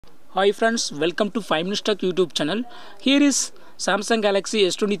Hi friends, welcome to 5 Minutes Tech YouTube channel. Here is Samsung Galaxy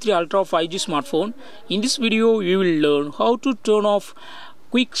S23 Ultra 5G smartphone. In this video, you will learn how to turn off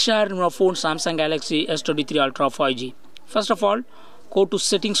quick share in your phone Samsung Galaxy S23 Ultra 5G. First of all, go to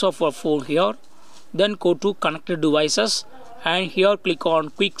settings of your phone here. Then go to connected devices and here click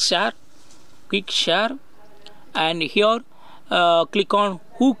on quick share, and here click on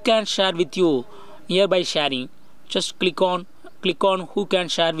who can share with you nearby sharing. Just click on who can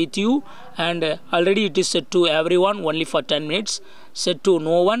share with you, and already it is set to everyone only for 10 minutes. Set to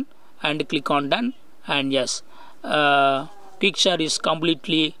no one and click on done, and yes, quick share is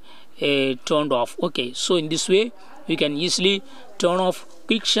completely turned off. Okay, so in this way you can easily turn off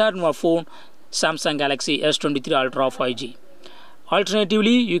quick share on your phone Samsung Galaxy S23 Ultra 5G.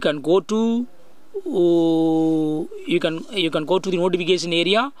 Alternatively, you can go to the notification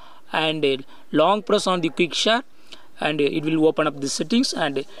area and long press on the quick share, and it will open up the settings,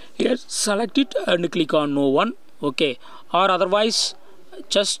 and here select it and click on no one. Okay, or otherwise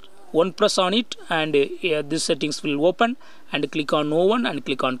just one press on it and this settings will open, and click on no one and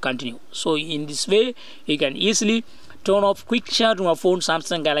click on continue. So in this way you can easily turn off quick share on your phone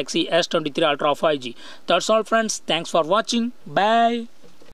Samsung Galaxy S23 Ultra 5G. That's all friends, thanks for watching, bye.